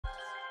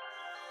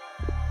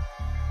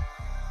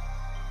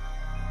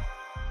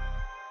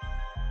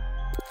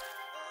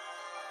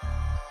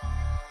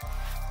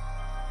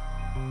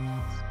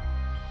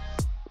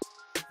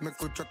Me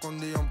escucha con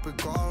un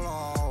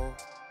picolo.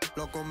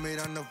 Loco,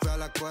 mira, no fui a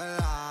la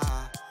escuela.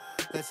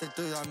 Les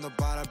estoy dando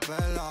para el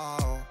pelo.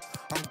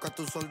 Aunque a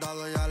tu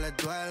soldado ya le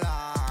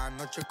duela.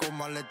 Noche con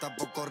maleta,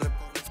 poco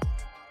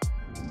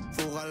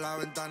fuga en la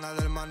ventana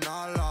del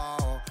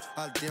Manolo.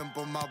 Al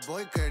tiempo más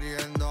voy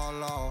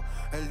queriéndolo.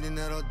 El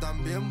dinero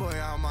también voy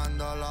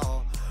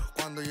amándolo.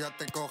 Cuando ya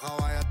te coja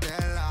vaya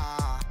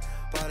tela.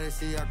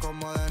 Parecía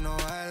como de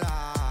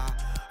novela.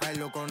 Ay,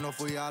 loco, no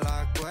fui a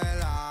la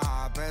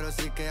escuela, pero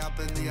sí que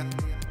aprendí.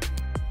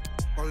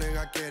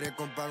 Colega quiere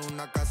comprar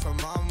una casa,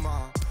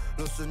 mamá.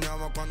 Lo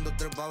soñaba cuando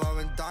trepaba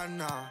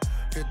ventana.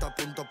 Fiesta a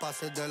punto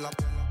pase de la...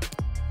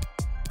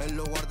 Él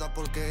lo guarda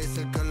porque es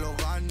el que lo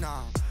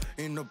gana.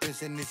 Y no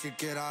pienses ni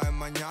siquiera en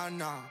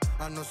mañana.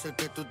 A no ser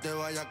que tú te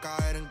vayas a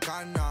caer en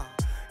cana.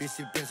 Y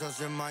si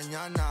piensas en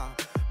mañana,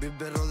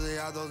 vive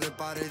rodeado de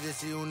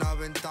paredes y una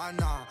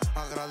ventana.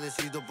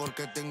 Agradecido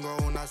porque tengo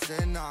una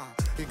cena.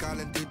 Y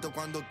calentito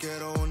cuando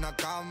quiero una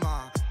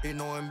cama. Y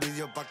no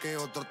envidio pa' que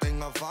otro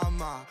tenga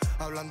fama.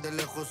 Hablan de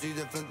lejos y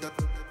de frente.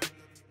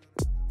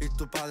 Y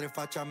tu padre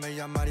facha me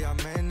llamaría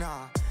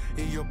Mena.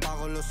 Y yo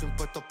pago los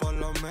impuestos por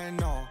lo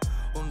menos.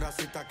 Un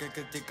racista que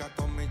critica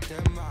todos mis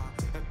temas.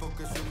 Es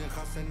porque su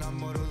hija se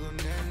enamoró de un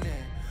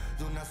nene.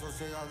 De una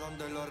sociedad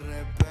donde lo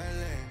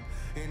repelen.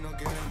 Y no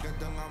quieren que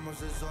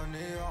tengamos el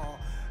sonido.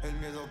 El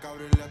miedo que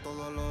abrirle a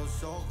todos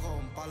los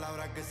ojos.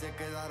 Palabras que se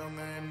quedaron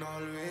en el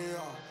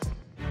olvido.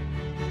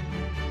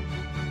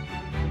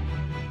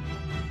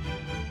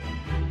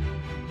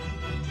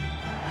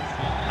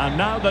 And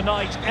now the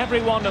night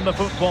everyone in the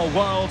football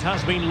world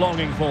has been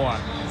longing for.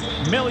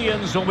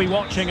 Millions will be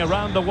watching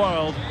around the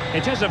world.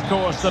 It is, of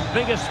course, the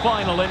biggest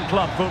final in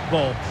club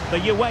football, the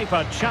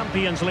UEFA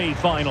Champions League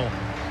final.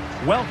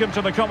 Welcome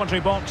to the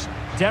commentary box.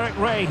 Derek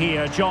Ray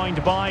here,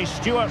 joined by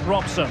Stuart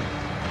Robson.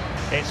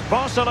 It's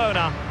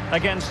Barcelona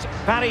against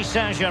Paris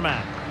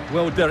Saint-Germain.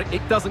 Well, Derek,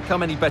 it doesn't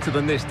come any better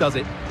than this, does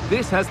it?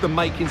 This has the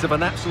makings of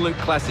an absolute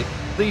classic.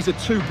 These are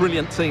two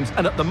brilliant teams,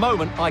 and at the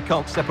moment, I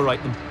can't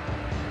separate them.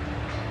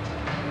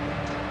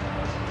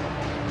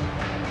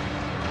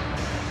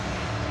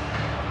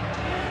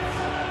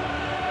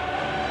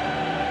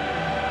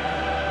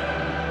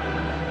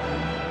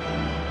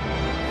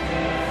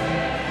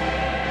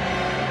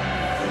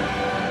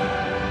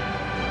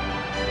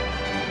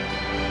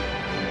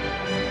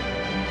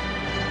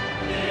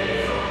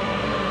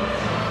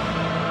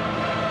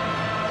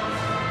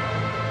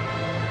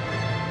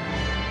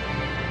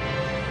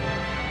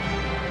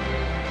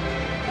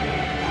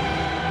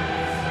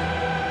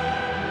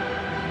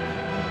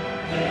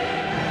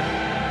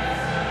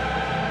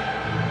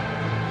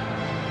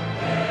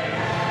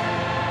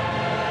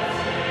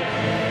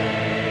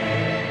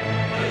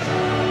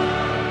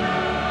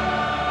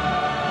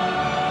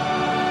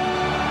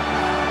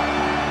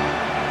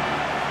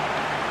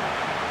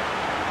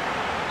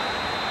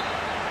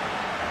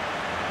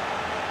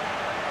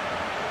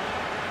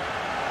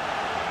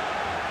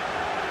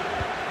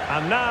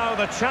 And now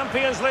the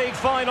Champions League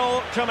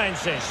final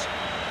commences.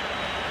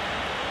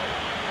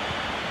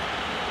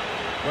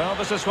 Well,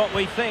 this is what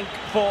we think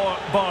for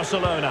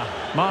Barcelona.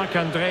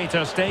 Marc-André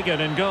ter Stegen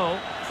in goal.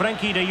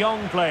 Frenkie de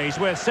Jong plays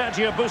with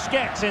Sergio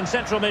Busquets in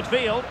central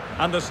midfield.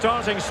 And the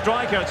starting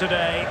striker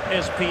today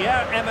is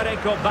Pierre-Emerick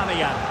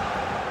Aubameyang.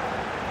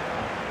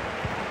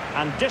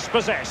 And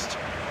dispossessed.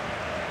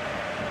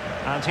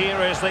 And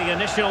here is the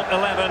initial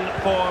 11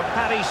 for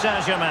Paris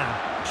Saint-Germain.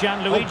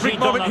 Gianluigi big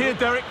moment here,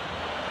 Derek.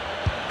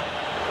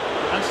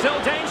 And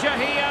still danger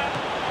here.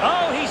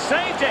 Oh, he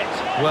saved it.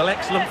 Well,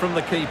 excellent from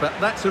the keeper.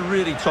 That's a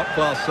really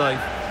top-class save.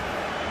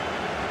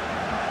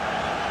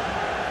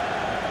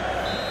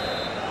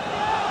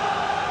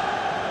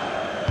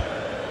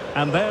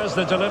 And there's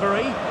the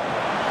delivery.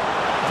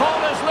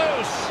 Ball is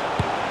loose.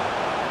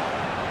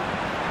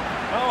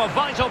 Oh, a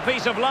vital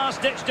piece of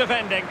last-ditch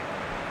defending.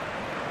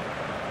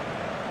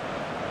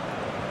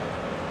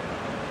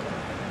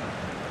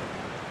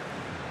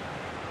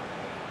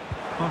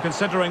 Well,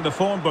 considering the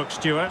form book,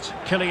 Stuart,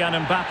 Kylian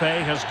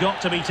Mbappe has got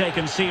to be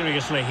taken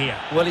seriously here.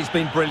 Well, he's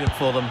been brilliant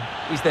for them.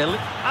 He's there.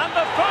 And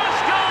the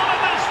first goal of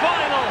this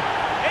final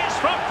is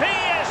from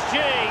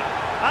PSG.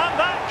 And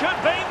that could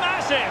be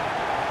massive.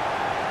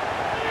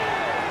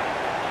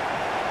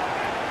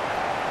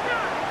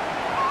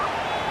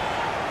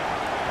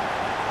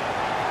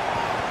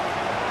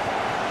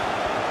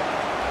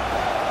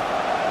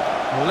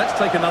 Well, let's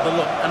take another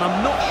look. And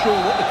I'm not sure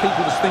what the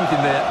keeper was thinking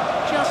there.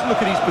 Just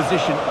look at his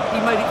position. He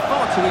made it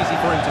far too easy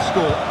for him to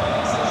score.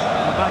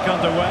 And back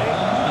underway.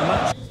 And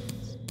that's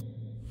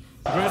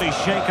really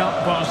shake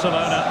up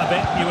Barcelona a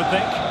bit, you would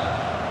think.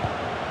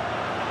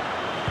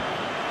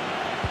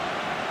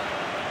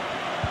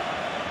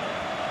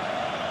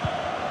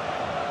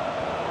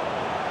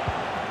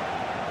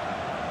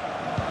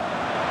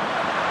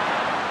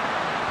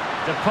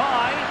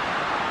 Depay.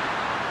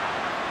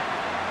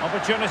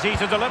 Opportunity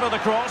to deliver the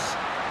cross.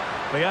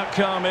 The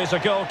outcome is a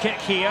goal kick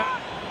here.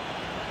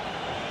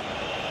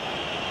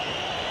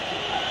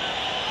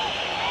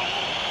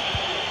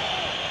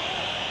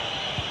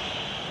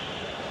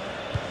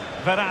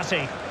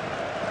 Verratti.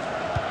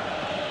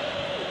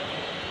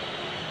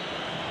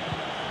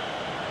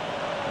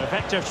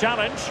 Effective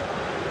challenge.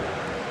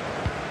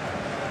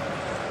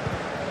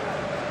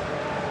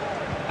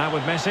 And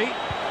with Messi.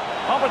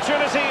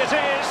 Opportunity it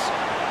is.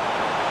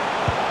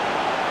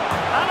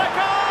 And a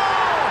goal!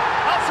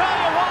 I'll tell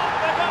you what,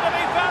 they're going to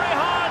be very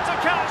hard to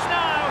catch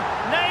now.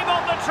 Name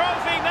on the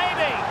trophy,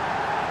 maybe.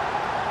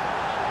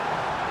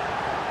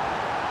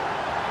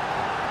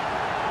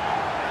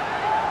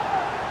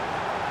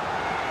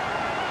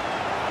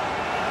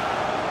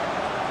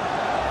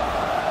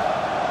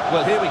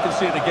 Well, here we can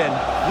see it again.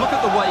 Look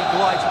at the way he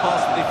glides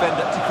past the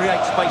defender to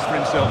create space for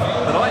himself.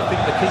 But I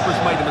think the keeper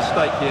has made a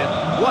mistake here.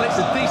 While it's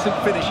a decent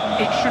finish,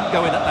 it should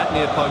go in at that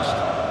near post.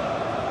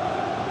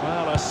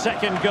 Well, a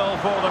second goal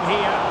for them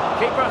here.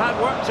 Keeper had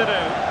work to do.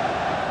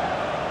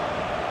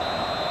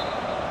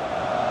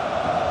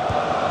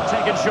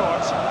 Taken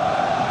short.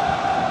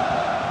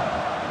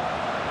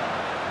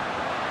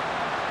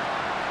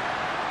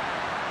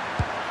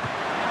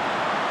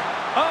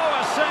 Oh,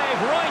 a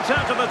save right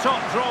out of the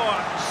top drawer.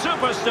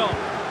 Super stop.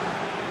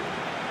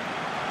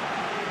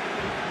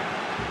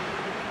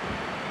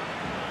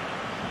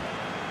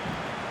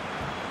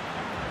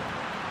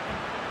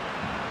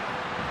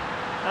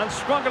 And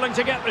struggling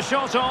to get the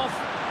shot off.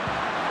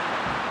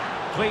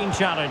 Clean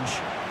challenge.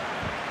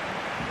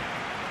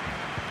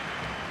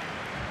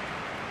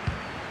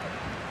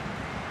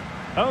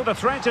 Oh, the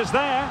threat is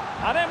there.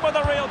 And in with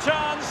a real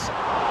chance.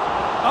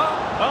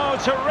 Oh,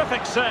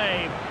 terrific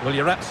save. Well,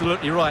 you're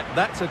absolutely right.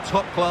 That's a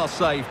top-class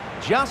save.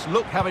 Just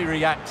look how he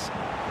reacts.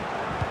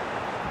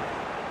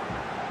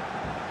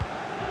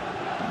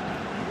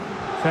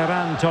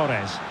 Ferran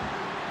Torres.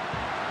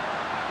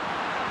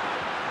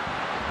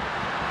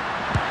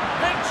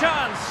 Big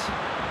chance.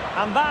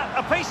 And that,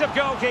 a piece of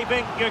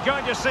goalkeeping you're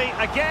going to see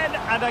again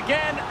and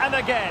again and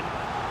again.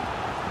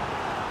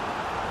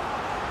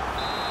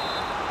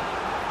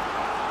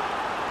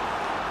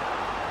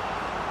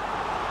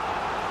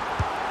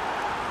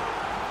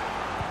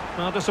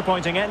 Well,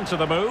 disappointing end to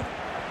the move.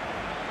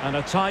 And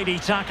a tidy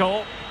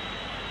tackle.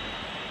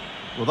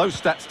 Well,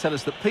 those stats tell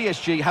us that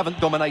PSG haven't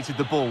dominated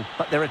the ball,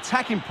 but their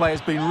attacking play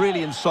has been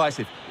really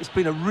incisive. It's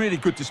been a really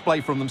good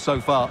display from them so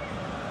far.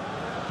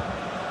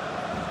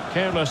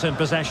 Careless in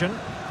possession.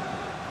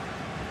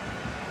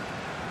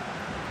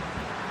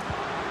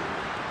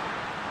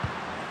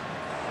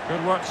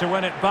 Good work to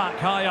win it back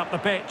high up the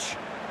pitch.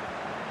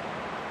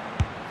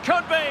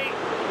 Could be!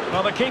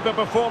 Well, the keeper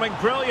performing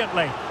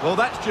brilliantly. Well,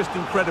 that's just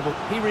incredible.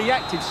 He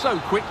reacted so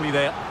quickly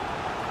there.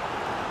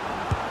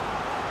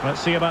 Let's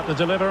see about the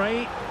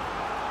delivery.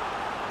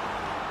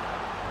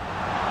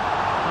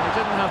 Well, he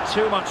didn't have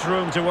too much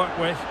room to work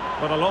with,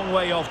 but a long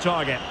way off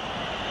target.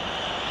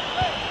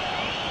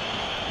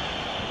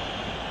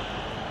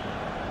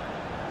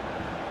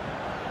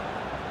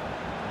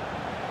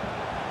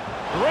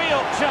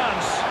 Real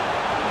chance.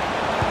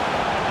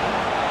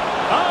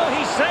 Oh,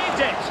 he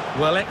saved it.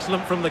 Well,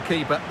 excellent from the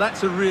keeper.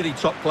 That's a really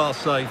top-class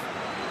save.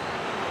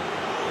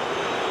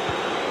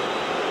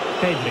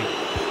 Pedri.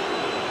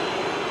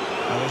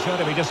 Well, he's going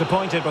to be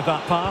disappointed with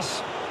that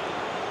pass.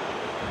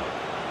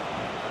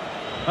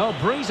 Oh,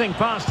 breezing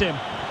past him.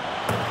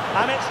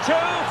 And it's 2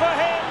 for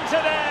him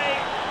today.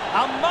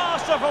 A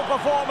masterful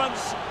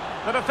performance.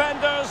 The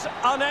defenders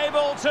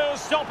unable to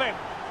stop him.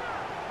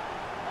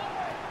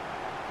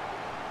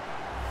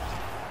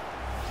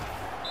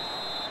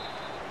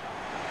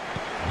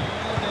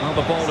 Well,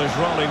 the ball is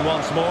rolling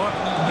once more.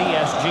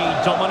 PSG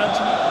dominant.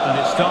 And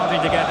it's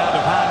starting to get out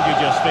of hand,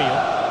 you just feel.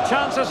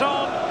 Chances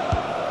on.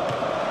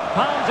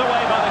 Pounds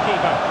away by the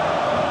keeper.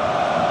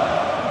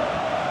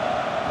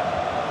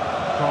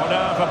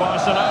 Corner for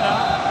Barcelona.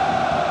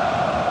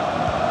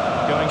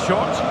 Going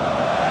short.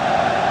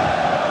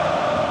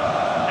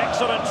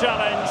 Excellent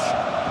challenge.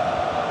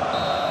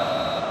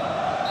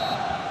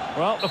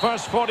 Well, the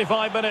first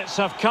 45 minutes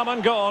have come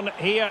and gone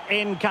here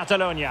in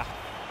Catalonia.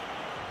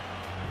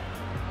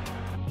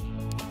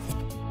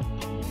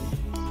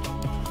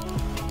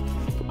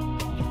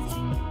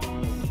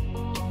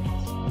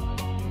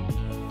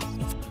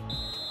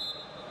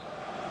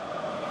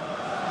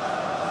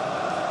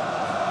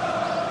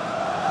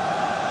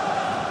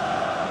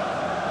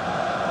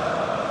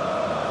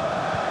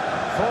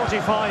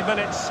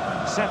 Minutes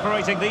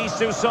separating these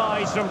two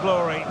sides from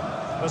glory.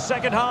 The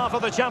second half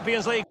of the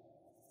Champions League.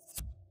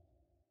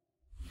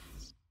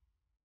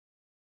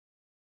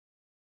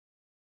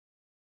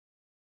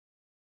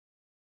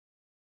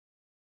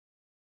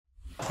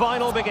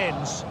 Final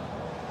begins.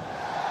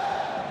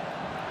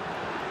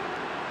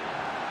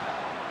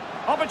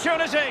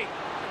 Opportunity.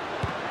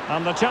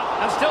 And the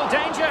chance. And still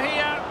danger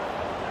here.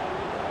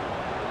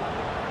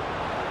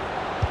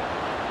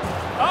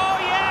 Oh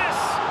yes!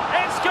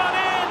 It's gone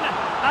in!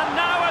 And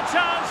now a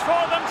chance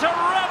for them to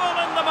revel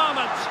in the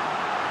moment.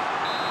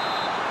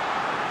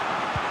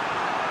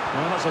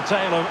 Well, it's a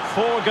tale of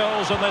 4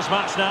 goals in this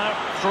match now.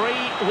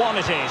 3-1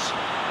 it is.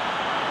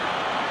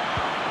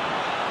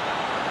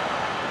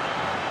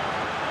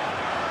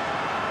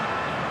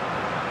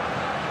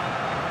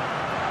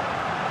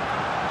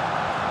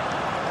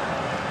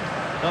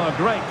 Oh,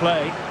 great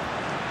play.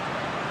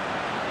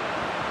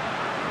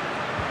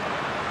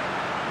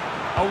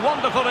 A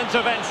wonderful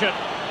intervention.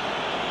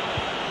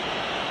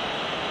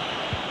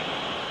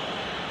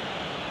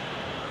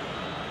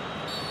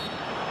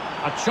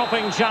 A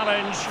chopping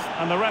challenge,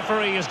 and the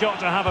referee has got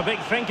to have a big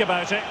think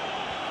about it.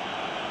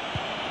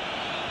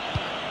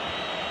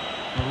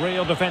 A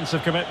real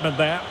defensive commitment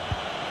there.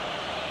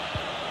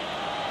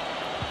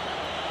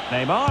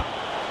 Neymar.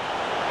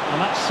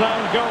 And that's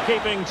sound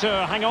goalkeeping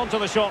to hang on to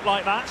the shot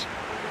like that.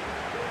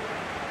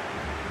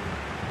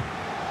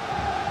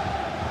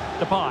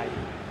 Depay.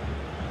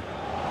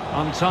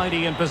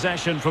 Untidy in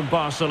possession from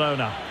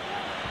Barcelona.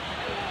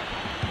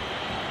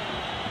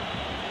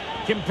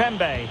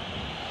 Kimpembe.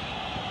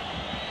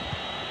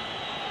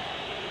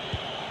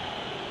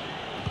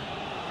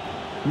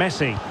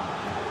 Messi.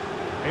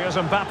 Here's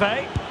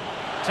Mbappe.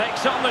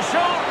 Takes on the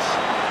shot.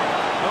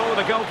 Oh,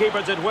 the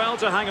goalkeeper did well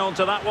to hang on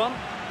to that one.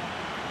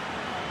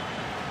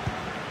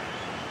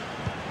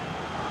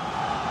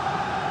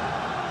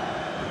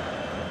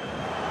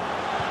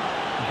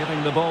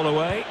 Giving the ball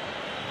away.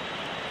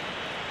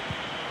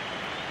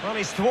 Well,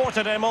 he's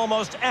thwarted him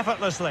almost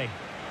effortlessly.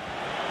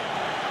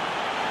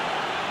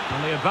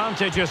 And the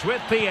advantage is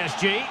with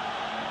PSG.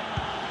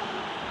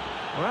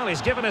 Well,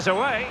 he's given it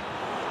away.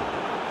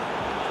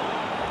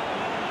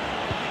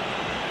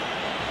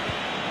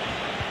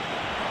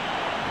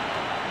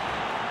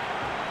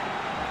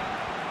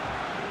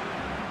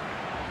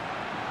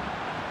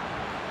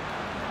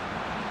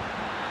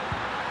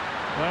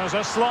 There's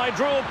a slide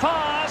rule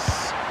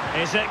pass.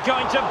 Is it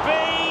going to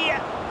be?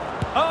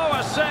 Oh,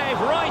 a save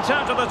right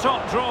out of the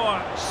top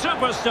drawer.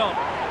 Super stop.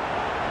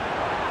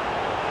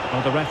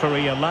 Well, the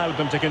referee allowed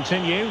them to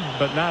continue,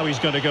 but now he's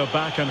going to go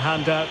back and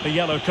hand out the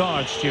yellow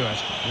card,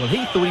 Stuart. Well,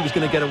 he thought he was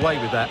going to get away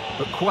with that,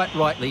 but quite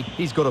rightly,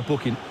 he's got a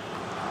booking.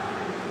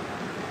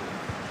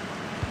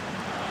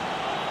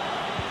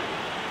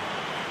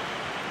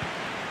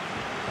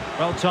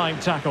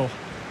 Well-timed tackle.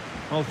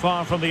 Well,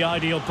 far from the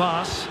ideal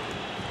pass.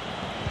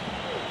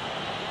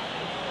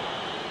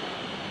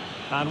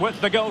 And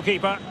with the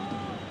goalkeeper.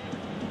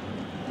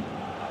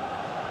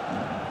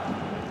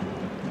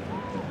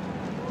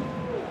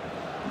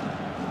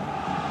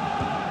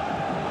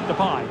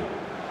 Depay.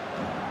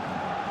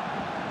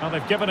 Well,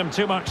 they've given him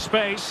too much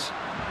space.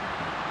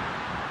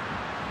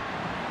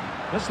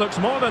 This looks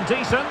more than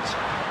decent.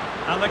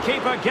 And the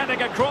keeper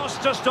getting across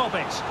to stop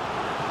it.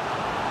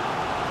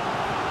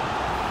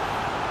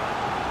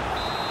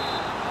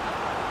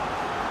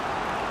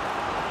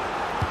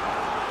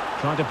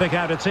 Trying to pick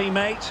out a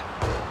teammate.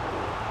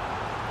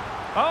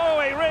 Oh,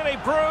 he really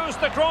bruised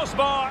the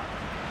crossbar.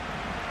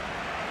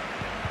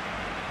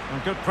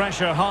 And good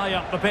pressure high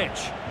up the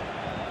pitch.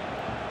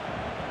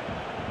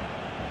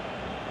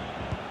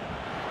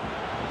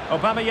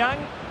 Aubameyang.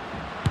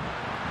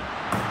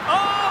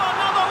 Oh,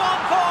 another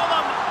one for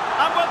them.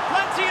 And with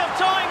plenty of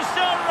time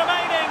still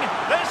remaining,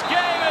 this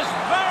game is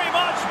very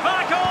much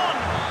back on.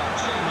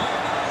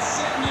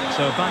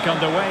 So back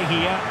underway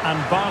here,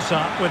 and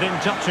Barca within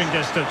touching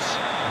distance.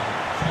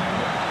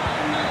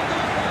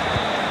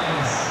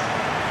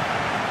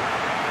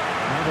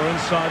 We're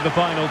inside the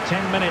final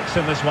 10 minutes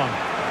in this one.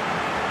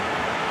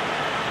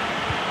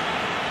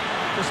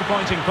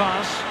 Disappointing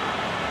pass.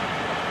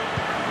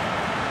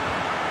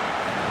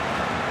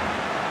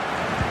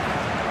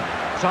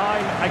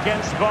 Time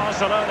against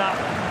Barcelona,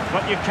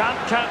 but you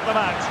can't count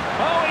them out.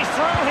 Oh, he's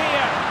through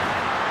here.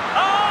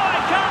 Oh, I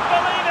can't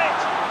believe it.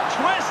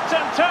 Twists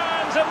and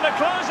turns in the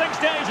closing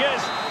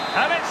stages.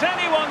 And it's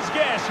anyone's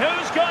guess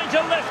who's going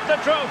to lift the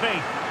trophy.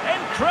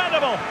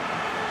 Incredible.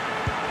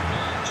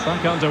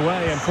 Back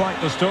underway, and quite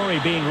the story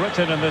being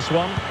written in this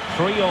one.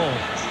 3-3.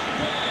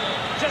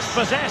 Just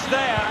possessed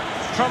there.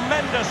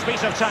 Tremendous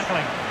piece of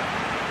tackling.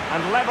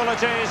 And level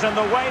it is in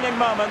the waning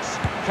moments.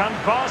 Can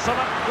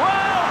Barcelona...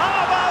 Well,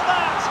 how about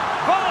that?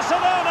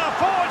 Barcelona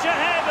forge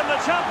ahead in the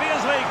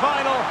Champions League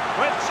final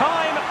with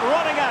time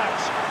running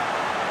out.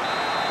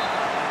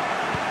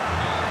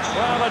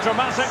 Well, a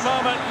dramatic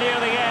moment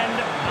near the end,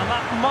 and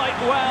that might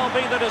well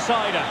be the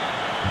decider.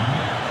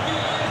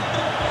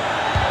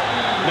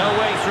 No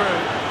way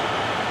through.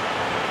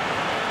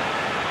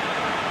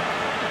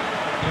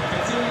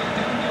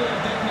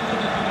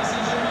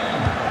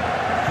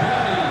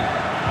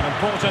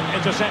 Important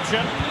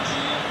interception.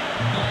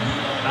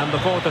 And the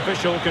fourth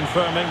official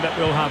confirming that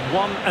we'll have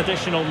one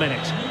additional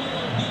minute.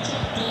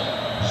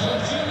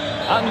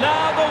 And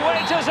now the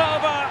wait is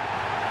over.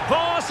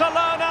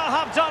 Barcelona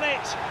have done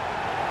it.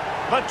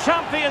 The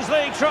Champions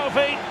League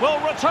trophy will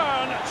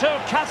return to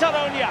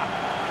Catalonia.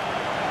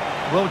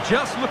 Well,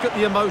 just look at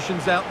the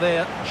emotions out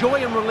there.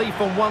 Joy and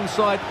relief on one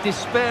side,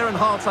 despair and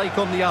heartache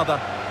on the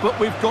other. But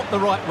we've got the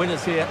right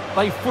winners here.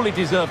 They fully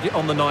deserved it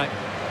on the night.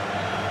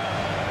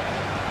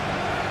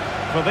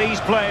 For these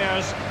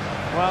players,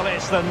 well,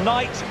 it's the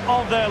night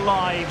of their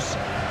lives,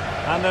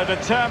 and they're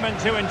determined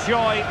to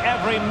enjoy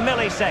every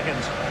millisecond.